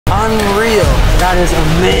That is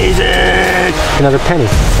amazing. Another penny.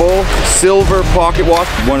 Full silver pocket watch.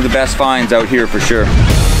 One of the best finds out here for sure.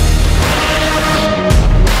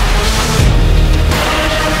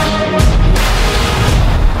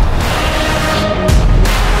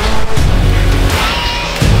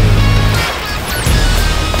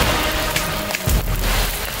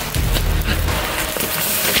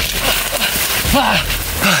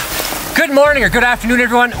 Good morning or good afternoon,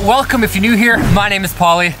 everyone. Welcome if you're new here. My name is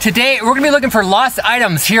Pauly. Today, we're gonna be looking for lost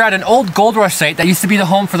items here at an old gold rush site that used to be the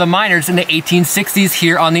home for the miners in the 1860s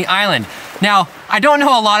here on the island. Now, I don't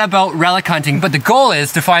know a lot about relic hunting, but the goal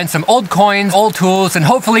is to find some old coins, old tools, and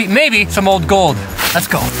hopefully, maybe some old gold. Let's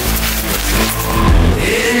go.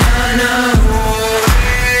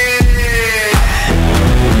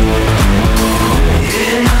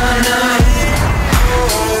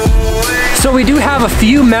 So we do have a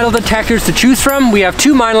few metal detectors to choose from. We have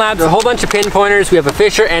 2 mine labs, a whole bunch of pinpointers, we have a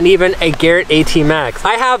Fisher, and even a Garrett AT Max.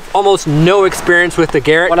 I have almost no experience with the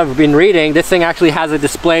Garrett. What I've been reading, this thing actually has a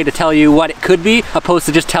display to tell you what it could be, opposed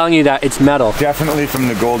to just telling you that it's metal. Definitely from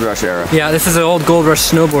the gold rush era. Yeah, this is an old gold rush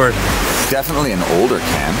snowboard. Definitely an older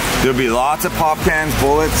can. There'll be lots of pop cans,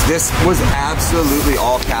 bullets. This was absolutely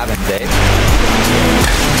all cabins, eh?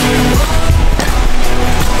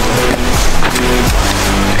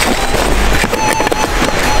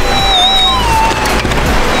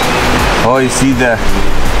 Oh, you see the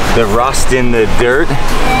rust in the dirt?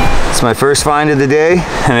 It's my first find of the day,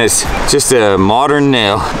 and it's just a modern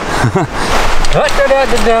nail. A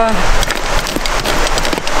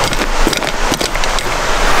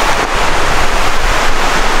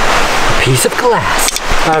piece of glass.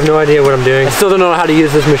 I have no idea what I'm doing. I still don't know how to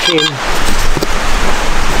use this machine.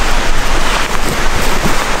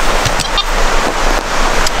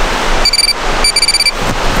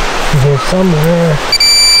 Here somewhere.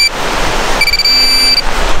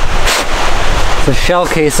 It's a shell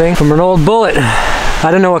casing from an old bullet. I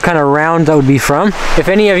don't know what kind of round that would be from. If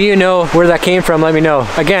any of you know where that came from, let me know.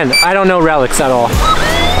 Again, I don't know relics at all.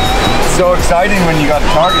 So exciting when you got a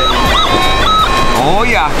target. Oh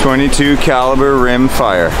yeah. 22 caliber rim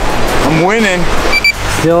fire. I'm winning.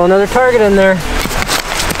 Still another target in there.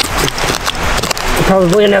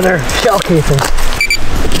 Probably another shell casing.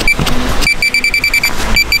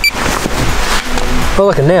 Oh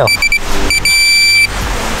look, a nail.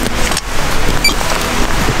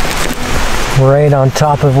 Right on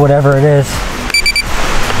top of whatever it is.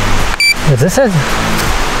 Is this it?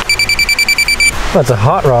 Oh, it's a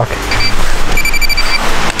hot rock.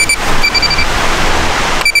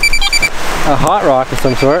 A hot rock of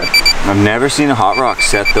some sort. I've never seen a hot rock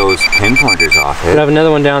set those pinpointers off it. I have another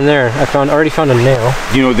one down there. I already found a nail.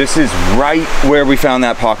 You know, this is right where we found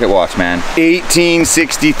that pocket watch, man.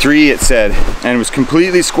 1863 it said, and it was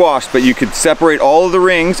completely squashed, but you could separate all of the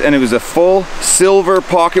rings, and it was a full silver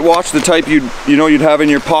pocket watch, the type you'd have in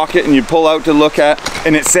your pocket and you'd pull out to look at.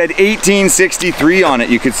 And it said 1863 on it.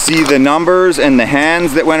 You could see the numbers and the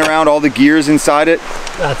hands that went around, all the gears inside it.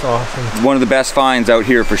 That's awesome. One of the best finds out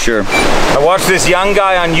here for sure. I watched this young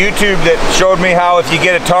guy on YouTube that showed me how if you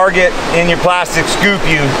get a target in your plastic scoop,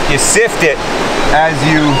 you sift it as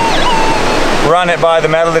you run it by the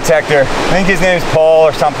metal detector. I think his name's Paul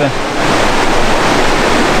or something.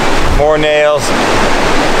 More nails.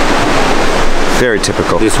 Very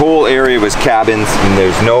typical. This whole area was cabins and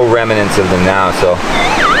there's no remnants of them now, so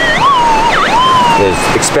there's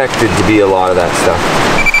expected to be a lot of that stuff.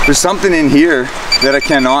 There's something in here that I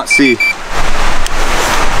cannot see.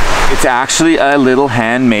 It's actually a little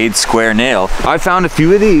handmade square nail. I found a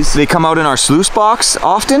few of these. They come out in our sluice box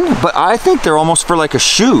often, but I think they're almost for like a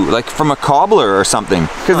shoe, like from a cobbler or something.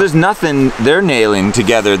 Because there's nothing they're nailing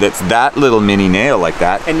together that's that little mini nail like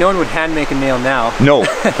that. And no one would hand make a nail now. No.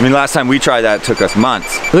 I mean, last time we tried that, it took us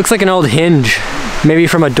months. It looks like an old hinge. Maybe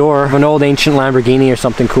from a door of an old ancient Lamborghini or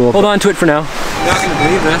something cool. Hold on to it for now. You're not gonna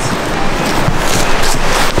believe this.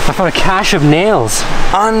 I found a cache of nails.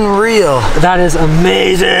 Unreal. That is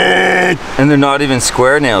amazing. And they're not even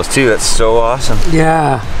square nails too. That's so awesome.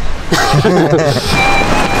 Yeah.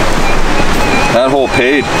 That whole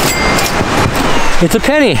page. It's a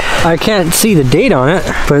penny. I can't see the date on it,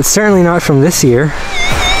 but it's certainly not from this year.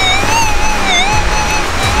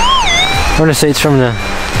 I want to say it's from the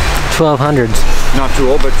 1200s. Not too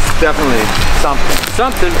old, but definitely something.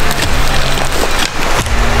 Something.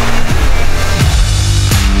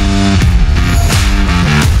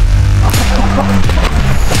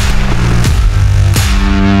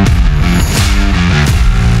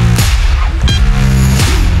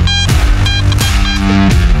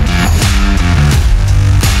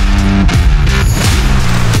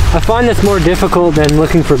 find this more difficult than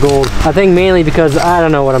looking for gold. I think mainly because I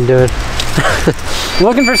don't know what I'm doing.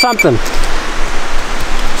 Looking for something.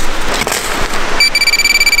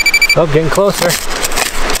 Oh, getting closer.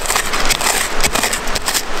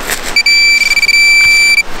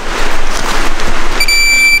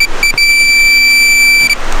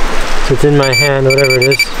 So it's in my hand, whatever it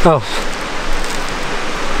is. Oh.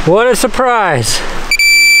 What a surprise.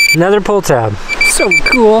 Another pull tab. So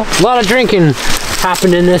cool. A lot of drinking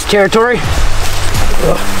happened in this territory.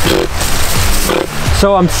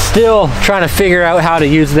 So I'm still trying to figure out how to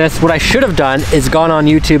use this. What I should have done is gone on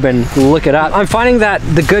YouTube and look it up. I'm finding that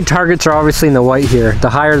the good targets are obviously in the white here.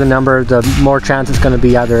 The higher the number, the more chance it's going to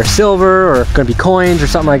be either silver or going to be coins or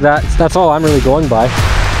something like that. So that's all I'm really going by.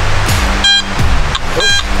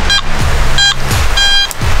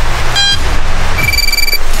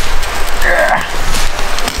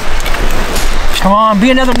 Come on,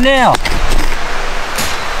 be another nail.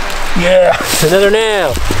 Yeah, another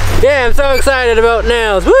nail. Yeah, I'm so excited about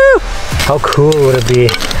nails. Woo! How cool would it be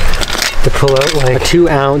to pull out like a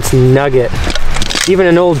 2-ounce nugget? Even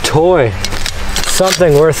an old toy.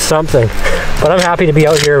 Something worth something. But I'm happy to be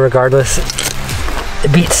out here regardless.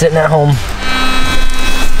 It beats sitting at home.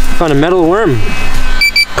 Found a metal worm.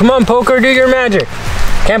 Come on, poker, do your magic.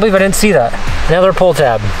 Can't believe I didn't see that. Another pull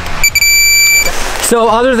tab. So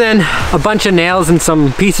other than a bunch of nails and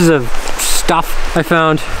some pieces of stuff, I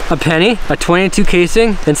found a penny, a 22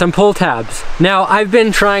 casing, and some pull tabs. Now, I've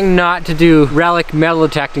been trying not to do relic metal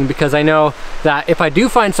detecting because I know that if I do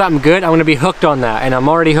find something good, I'm gonna be hooked on that, and I'm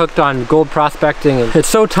already hooked on gold prospecting, and it's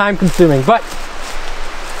so time consuming, but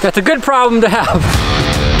that's a good problem to have.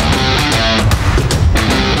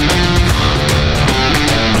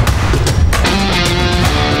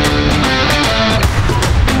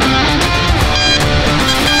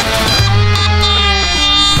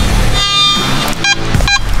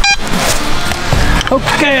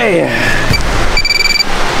 Okay,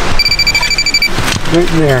 right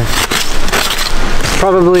there.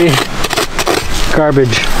 Probably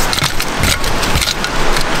garbage.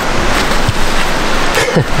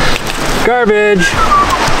 Garbage.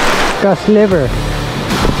 Got a sliver.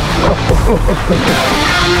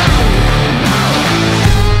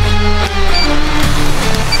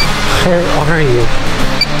 Where are you?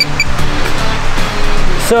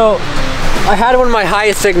 So, I had one of my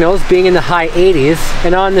highest signals being in the high 80s,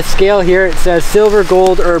 and on the scale here it says silver,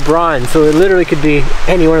 gold, or bronze, so it literally could be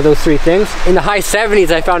any one of those three things. In the high 70s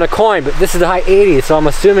I found a coin, but this is the high 80s, so I'm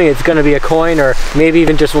assuming it's going to be a coin or maybe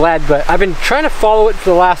even just lead, but I've been trying to follow it for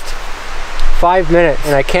the last 5 minutes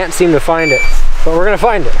and I can't seem to find it, but we're going to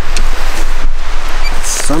find it.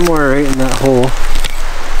 It's somewhere right in that hole,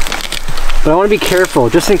 but I want to be careful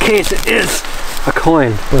just in case it is a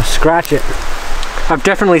coin. I'm going to scratch it. I've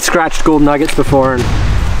definitely scratched gold nuggets before, and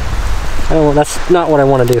that's not what I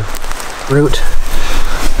want to do. Root.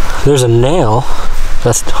 There's a nail.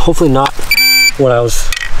 That's hopefully not what I was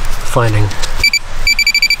finding.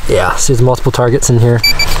 Yeah, see there's multiple targets in here.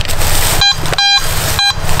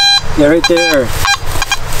 Yeah, right there.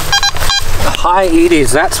 High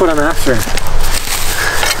 80s, that's what I'm after.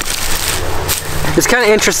 It's kind of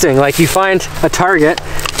interesting, like you find a target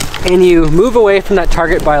and you move away from that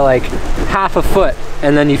target by like half a foot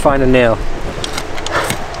and then you find a nail.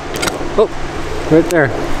 Oh, right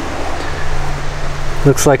there.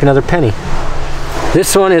 Looks like another penny.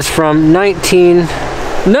 This one is from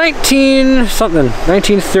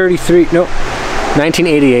 1933, nope,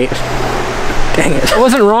 1988. Dang it. I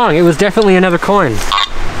wasn't wrong, it was definitely another coin.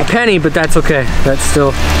 A penny, but that's okay. That's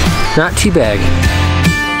still not too bad.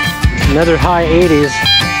 Another high 80s.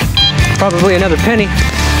 Probably another penny.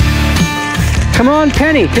 Come on,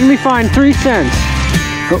 penny, can we find 3 cents?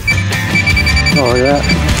 Oh, look at that.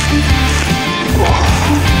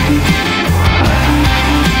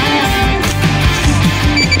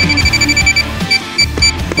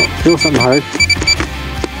 Oh, feel something hard.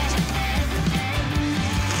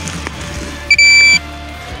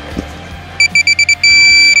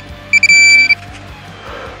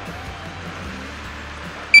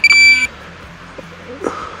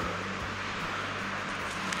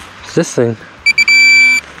 What's this thing?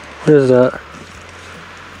 What is that?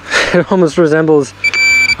 It almost resembles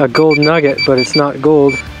a gold nugget, but it's not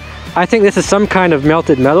gold. I think this is some kind of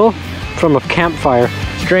melted metal from a campfire.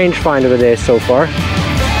 Strange find of the day so far.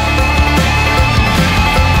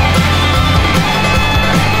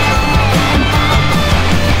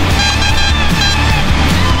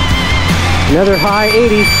 Another high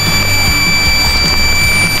 80s.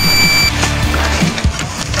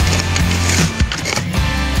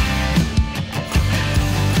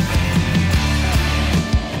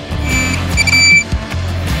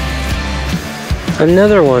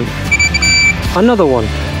 Another one. Another one.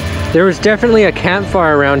 There was definitely a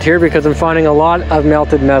campfire around here because I'm finding a lot of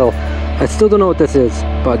melted metal. I still don't know what this is,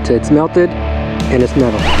 but it's melted and it's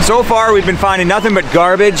metal. So far we've been finding nothing but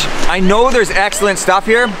garbage. I know there's excellent stuff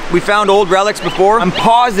here. We found old relics before. I'm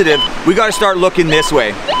positive we gotta start looking this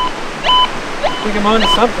way. I think I'm onto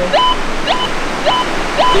something.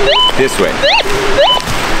 This way.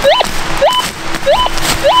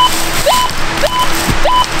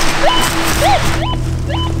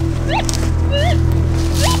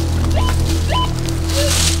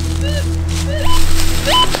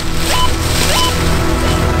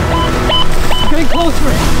 Getting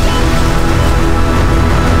closer.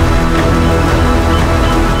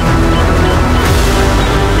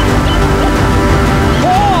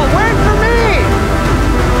 Oh, wait for me!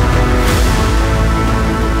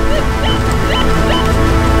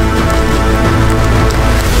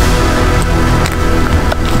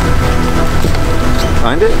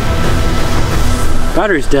 Find it?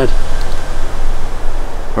 Battery's dead.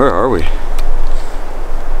 Where are we?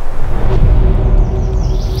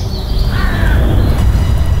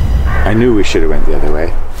 I knew we should have went the other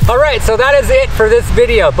way. All right, so that is it for this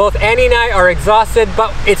video. Both Annie and I are exhausted,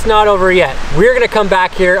 but it's not over yet. We're gonna come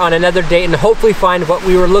back here on another date and hopefully find what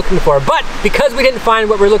we were looking for. But because we didn't find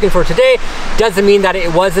what we're looking for today, doesn't mean that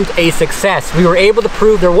it wasn't a success. We were able to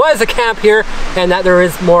prove there was a camp here and that there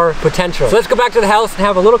is more potential. So let's go back to the house and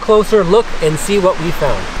have a little closer look and see what we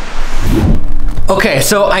found. Okay,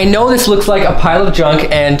 so I know this looks like a pile of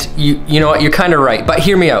junk and you know what, you're kind of right, but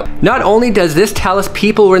hear me out. Not only does this tell us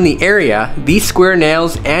people were in the area, these square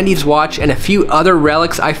nails, Andy's watch, and a few other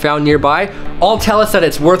relics I found nearby all tell us that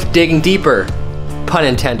it's worth digging deeper. Pun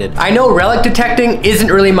intended. I know relic detecting isn't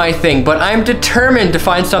really my thing, but I'm determined to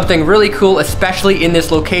find something really cool, especially in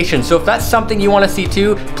this location. So if that's something you want to see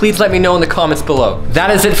too, please let me know in the comments below. That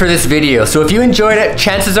is it for this video. So if you enjoyed it,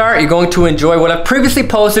 chances are you're going to enjoy what I've previously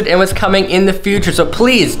posted and what's coming in the future. So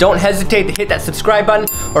please don't hesitate to hit that subscribe button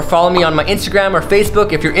or follow me on my Instagram or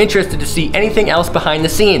Facebook if you're interested to see anything else behind the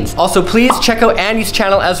scenes. Also, please check out Andy's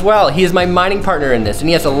channel as well. He is my mining partner in this and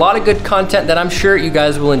he has a lot of good content that I'm sure you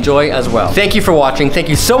guys will enjoy as well. Thank you for watching. Thank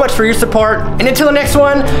you so much for your support. And until the next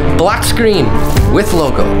one, black screen with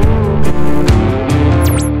logo.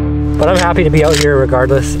 But I'm happy to be out here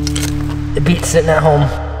regardless. It beats sitting at home.